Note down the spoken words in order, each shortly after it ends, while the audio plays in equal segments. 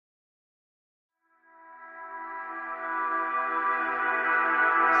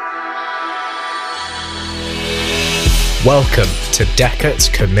Welcome to Deckert's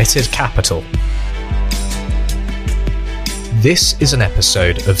Committed Capital. This is an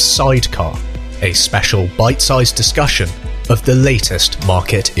episode of Sidecar, a special bite-sized discussion of the latest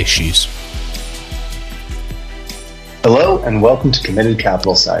market issues. Hello and welcome to Committed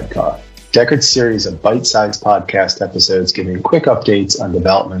Capital Sidecar, Deckert's series of bite-sized podcast episodes giving quick updates on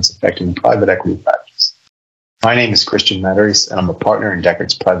developments affecting private equity practice. My name is Christian Metters and I'm a partner in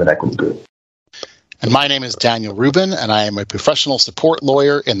Deckert's private equity group. And my name is Daniel Rubin, and I am a professional support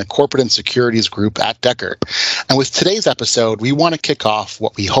lawyer in the Corporate and Securities Group at Deckert. And with today's episode, we want to kick off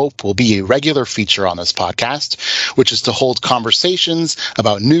what we hope will be a regular feature on this podcast, which is to hold conversations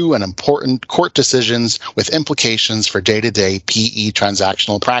about new and important court decisions with implications for day-to-day PE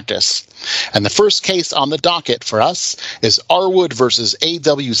transactional practice. And the first case on the docket for us is Arwood versus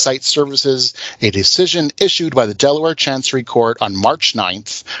AW Site Services, a decision issued by the Delaware Chancery Court on March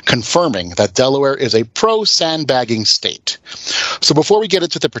 9th, confirming that Delaware is a pro-sandbagging state. So before we get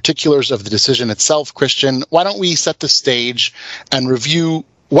into the particulars of the decision itself, Christian, why don't we set the stage and review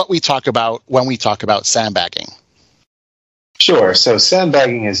what we talk about when we talk about sandbagging? Sure. So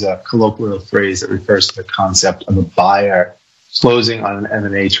sandbagging is a colloquial phrase that refers to the concept of a buyer closing on an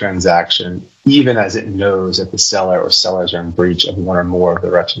M&A transaction, even as it knows that the seller or sellers are in breach of one or more of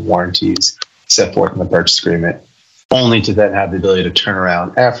the reps and warranties set forth in the purchase agreement, only to then have the ability to turn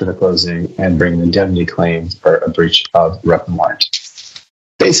around after the closing and bring an indemnity claim for a breach of rep and warranty.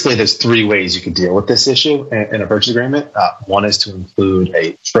 Basically, there's three ways you can deal with this issue in a purchase agreement. One is to include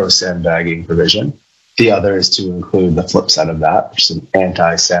a pro-sandbagging provision. The other is to include the flip side of that, which is an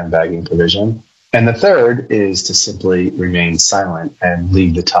anti-sandbagging provision. And the third is to simply remain silent and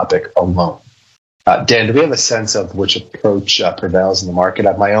leave the topic alone. Dan, do we have a sense of which approach prevails in the market? I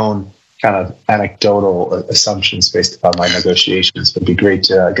have my own kind of anecdotal assumptions based upon my negotiations, but it'd be great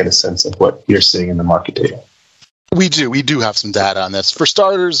to get a sense of what you're seeing in the market data. We do have some data on this. For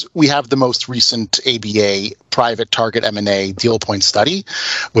starters, we have the most recent ABA private target M&A deal point study,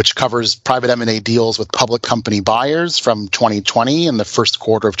 which covers private M&A deals with public company buyers from 2020 and the first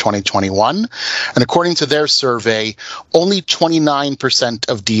quarter of 2021. And according to their survey, only 29%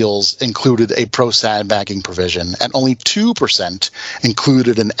 of deals included a pro-sandbagging provision, and only 2%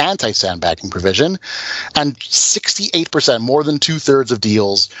 included an anti-sandbagging provision, and 68%, more than two-thirds of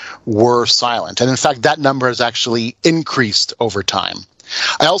deals, were silent. And in fact, that number has actually increased over time.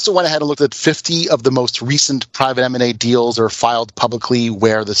 I also went ahead and looked at 50 of the most recent private M&A deals are filed publicly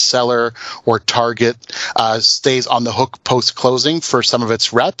where the seller or target stays on the hook post-closing for some of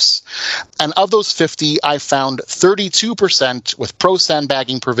its reps. And of those 50, I found 32% with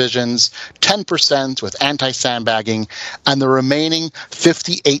pro-sandbagging provisions, 10% with anti-sandbagging, and the remaining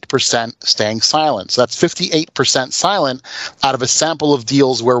 58% staying silent. So that's 58% silent out of a sample of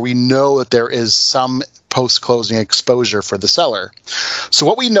deals where we know that there is some post-closing exposure for the seller. So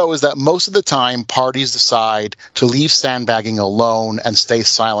what we know is that most of the time, parties decide to leave sandbagging alone and stay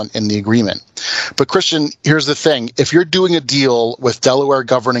silent in the agreement. But Christian, here's the thing. If you're doing a deal with Delaware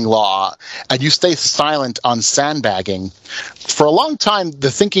governing law and you stay silent on sandbagging, for a long time, the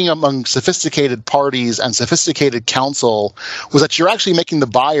thinking among sophisticated parties and sophisticated counsel was that you're actually making the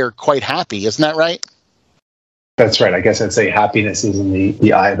buyer quite happy. Isn't that right? That's right. I guess I'd say happiness is in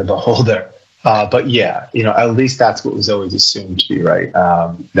the eye of the beholder. But yeah, at least that's what was always assumed to be right.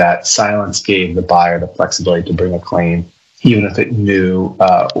 That silence gave the buyer the flexibility to bring a claim, even if it knew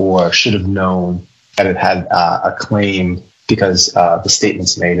or should have known that it had a claim because the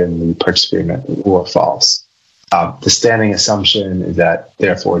statements made in the purchase agreement were false. The standing assumption is that,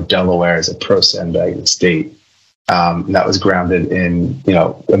 therefore, Delaware is a pro-sandbagging state. And that was grounded in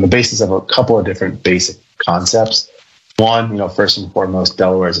the basis of a couple of different basic concepts. One, first and foremost,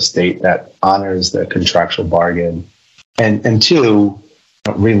 Delaware is a state that honors the contractual bargain. And two,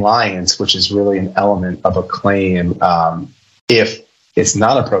 reliance, which is really an element of a claim, if it's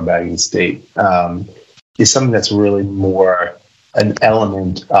not a pro-bagging state, is something that's really more an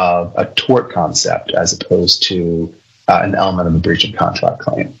element of a tort concept as opposed to an element of a breach of contract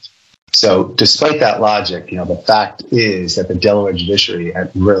claim. So despite that logic, the fact is that the Delaware judiciary had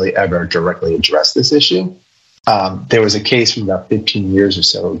really ever directly addressed this issue. There was a case from about 15 years or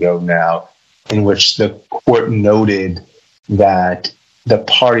so ago now in which the court noted that the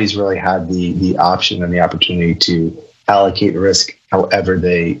parties really had the option and the opportunity to allocate risk however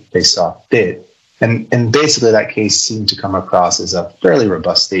they saw fit. And basically that case seemed to come across as a fairly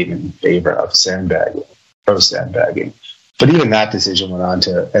robust statement in favor of sandbagging, pro-sandbagging. But even that decision went on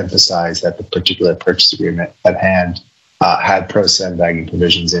to emphasize that the particular purchase agreement at hand had pro-sandbagging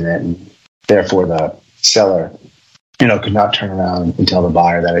provisions in it, and therefore the seller, could not turn around and tell the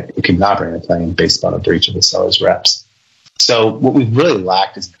buyer that it could not bring a claim based on a breach of the seller's reps. So what we've really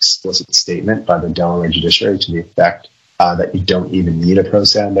lacked is an explicit statement by the Delaware judiciary to the effect that you don't even need a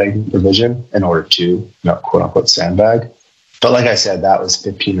pro-sandbagging provision in order to, quote unquote, sandbag. But like I said, that was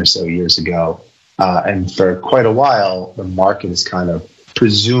 15 or so years ago. And for quite a while, the market has kind of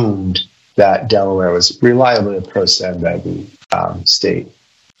presumed that Delaware was reliably a pro-sandbagging state.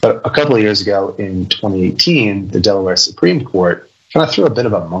 But a couple of years ago, in 2018, the Delaware Supreme Court kind of threw a bit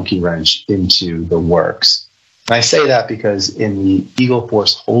of a monkey wrench into the works. And I say that because in the Eagle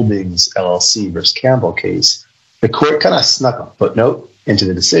Force Holdings LLC versus Campbell case, the court kind of snuck a footnote into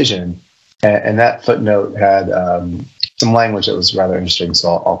the decision, and that footnote had some language that was rather interesting, so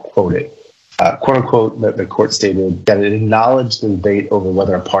I'll quote it. Quote unquote, the court stated that it acknowledged the debate over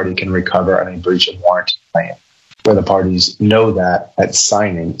whether a party can recover on a breach of warranty claim, where the parties know that at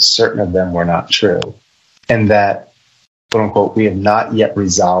signing, certain of them were not true, and that, quote unquote, we have not yet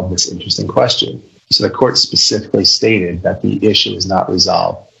resolved this interesting question. So the court specifically stated that the issue is not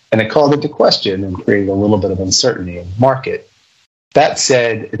resolved, and it called into question and created a little bit of uncertainty in the market. That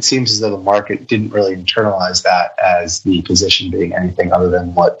said, it seems as though the market didn't really internalize that as the position being anything other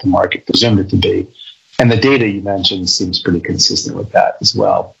than what the market presumed it to be. And the data you mentioned seems pretty consistent with that as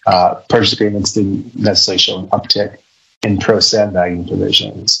well. Purchase agreements didn't necessarily show an uptick in pro-sandbagging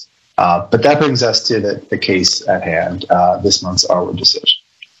provisions. But that brings us to the case at hand, this month's Arwood decision.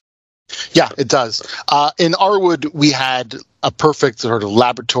 Yeah, it does. In Arwood, we had a perfect sort of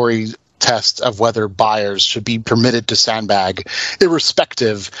laboratory test of whether buyers should be permitted to sandbag,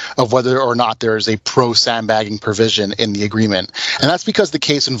 irrespective of whether or not there is a pro-sandbagging provision in the agreement. And that's because the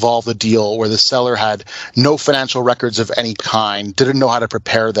case involved a deal where the seller had no financial records of any kind, didn't know how to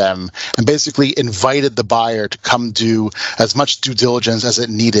prepare them, and basically invited the buyer to come do as much due diligence as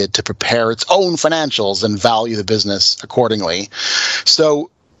it needed to prepare its own financials and value the business accordingly. So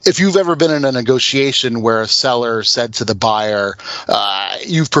if you've ever been in a negotiation where a seller said to the buyer,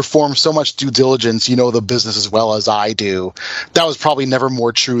 you've performed so much due diligence, you know the business as well as I do, that was probably never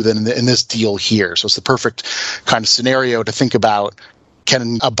more true than in this deal here. So it's the perfect kind of scenario to think about,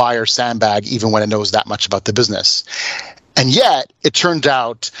 can a buyer sandbag even when it knows that much about the business? And yet, it turned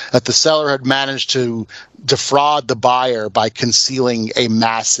out that the seller had managed to defraud the buyer by concealing a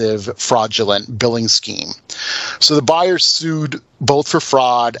massive fraudulent billing scheme. So the buyer sued both for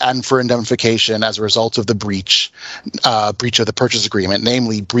fraud and for indemnification as a result of the breach of the purchase agreement,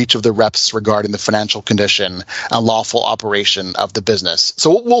 namely breach of the reps regarding the financial condition and lawful operation of the business.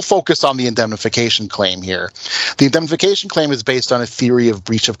 So we'll focus on the indemnification claim here. The indemnification claim is based on a theory of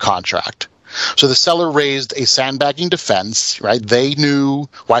breach of contract. So the seller raised a sandbagging defense, right? They knew,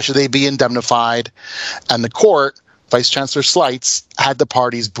 why should they be indemnified? And the court, Vice Chancellor Slights, had the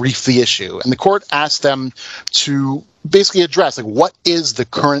parties brief the issue. And the court asked them to basically address, what is the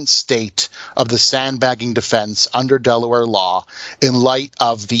current state of the sandbagging defense under Delaware law in light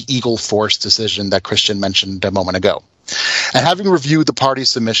of the Eagle Force decision that Christian mentioned a moment ago? And having reviewed the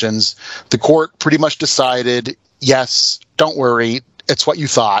parties' submissions, the court pretty much decided, yes, don't worry, it's what you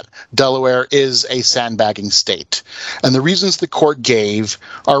thought. Delaware is a sandbagging state. And the reasons the court gave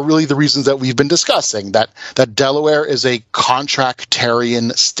are really the reasons that we've been discussing, that Delaware is a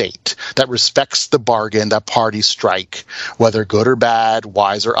contractarian state that respects the bargain that parties strike, whether good or bad,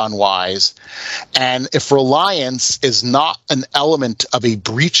 wise or unwise. And if reliance is not an element of a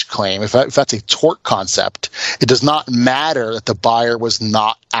breach claim, if that's a tort concept, it does not matter that the buyer was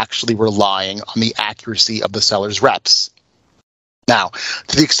not actually relying on the accuracy of the seller's reps. Now,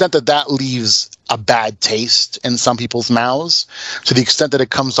 to the extent that that leaves a bad taste in some people's mouths, to the extent that it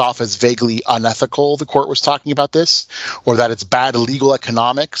comes off as vaguely unethical, the court was talking about this, or that it's bad legal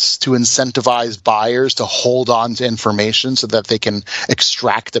economics to incentivize buyers to hold on to information so that they can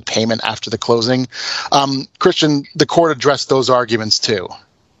extract the payment after the closing. Christian, the court addressed those arguments too.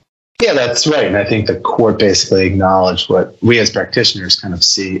 Yeah, that's right. And I think the court basically acknowledged what we as practitioners kind of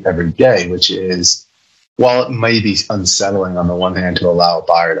see every day, which is, while it may be unsettling on the one hand to allow a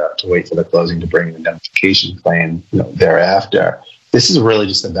buyer to wait for the closing to bring an indemnification claim thereafter, this is really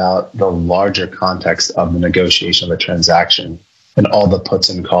just about the larger context of the negotiation of a transaction and all the puts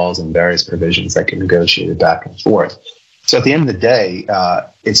and calls and various provisions that get negotiated back and forth. So at the end of the day,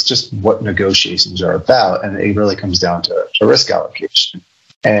 it's just what negotiations are about, and it really comes down to risk allocation.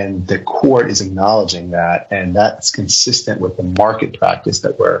 And the court is acknowledging that, and that's consistent with the market practice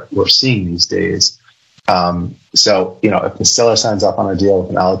that we're seeing these days. So, if the seller signs off on a deal with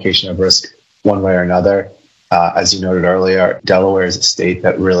an allocation of risk one way or another, as you noted earlier, Delaware is a state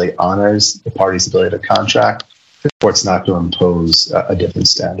that really honors the party's ability to contract. The court's not going to impose a different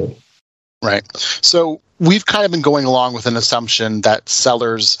standard. Right. So we've kind of been going along with an assumption that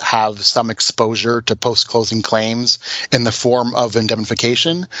sellers have some exposure to post-closing claims in the form of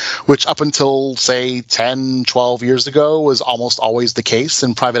indemnification, which up until, say, 10, 12 years ago was almost always the case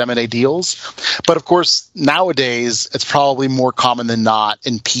in private M&A deals. But of course, nowadays, it's probably more common than not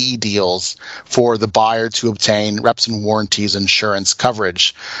in PE deals for the buyer to obtain reps and warranties insurance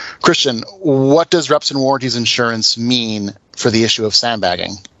coverage. Christian, what does reps and warranties insurance mean for the issue of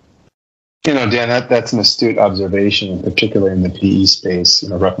sandbagging? Dan, that's an astute observation, particularly in the PE space.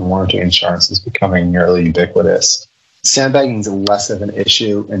 Rep and warranty insurance is becoming nearly ubiquitous. Sandbagging is less of an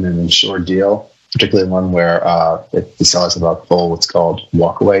issue in an insured deal, particularly one where if the sellers have a full what's called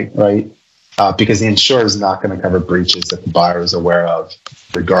walkaway, right? Because the insurer is not going to cover breaches that the buyer is aware of,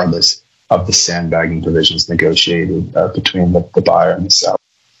 regardless of the sandbagging provisions negotiated between the buyer and the seller.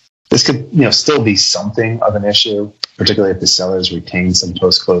 This could, still be something of an issue, particularly if the sellers retain some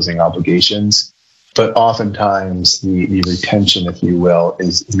post-closing obligations. But oftentimes, the retention, if you will,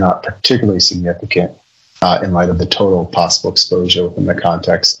 is not particularly significant in light of the total possible exposure within the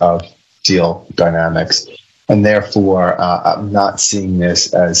context of deal dynamics. And therefore, I'm not seeing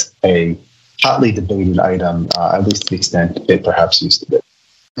this as a hotly debated item, at least to the extent it perhaps used to be.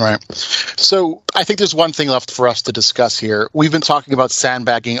 Right. So I think there's one thing left for us to discuss here. We've been talking about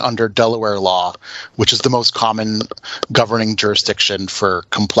sandbagging under Delaware law, which is the most common governing jurisdiction for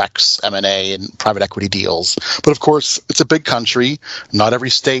complex M&A and private equity deals. But of course, it's a big country. Not every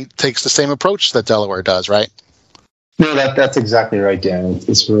state takes the same approach that Delaware does, right? No, that's exactly right, Dan.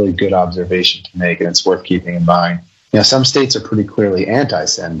 It's a really good observation to make, and it's worth keeping in mind. Some states are pretty clearly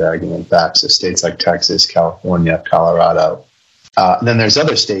anti-sandbagging, in fact. So states like Texas, California, Colorado. Then there's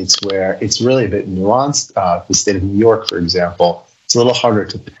other states where it's really a bit nuanced. The state of New York, for example, it's a little harder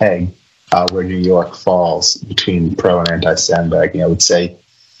to peg where New York falls between pro and anti-sandbagging. I would say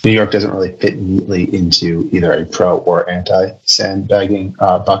New York doesn't really fit neatly into either a pro or anti-sandbagging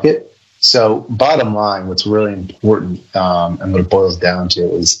bucket. So bottom line, what's really important and what it boils down to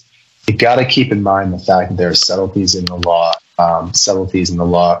is you got to keep in mind the fact that there are subtleties in the law. Subtleties in the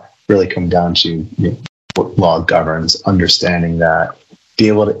law really come down to what law governs, understanding that, be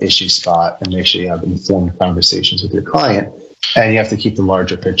able to issue spot and make sure you have informed conversations with your client, and you have to keep the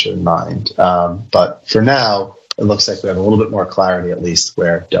larger picture in mind. But for now, it looks like we have a little bit more clarity, at least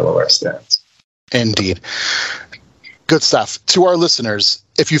where Delaware stands. Indeed. Good stuff. To our listeners,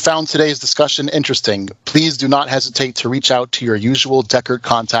 if you found today's discussion interesting, please do not hesitate to reach out to your usual Deckert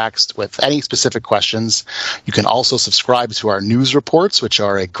contacts with any specific questions. You can also subscribe to our news reports, which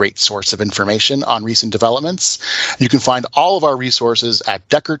are a great source of information on recent developments. You can find all of our resources at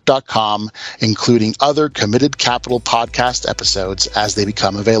Deckert.com, including other Committed Capital podcast episodes as they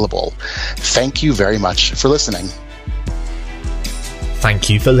become available. Thank you very much for listening. Thank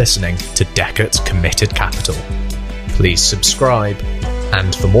you for listening to Deckert's Committed Capital. Please subscribe,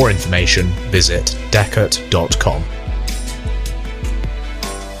 and for more information, visit Deckert.com.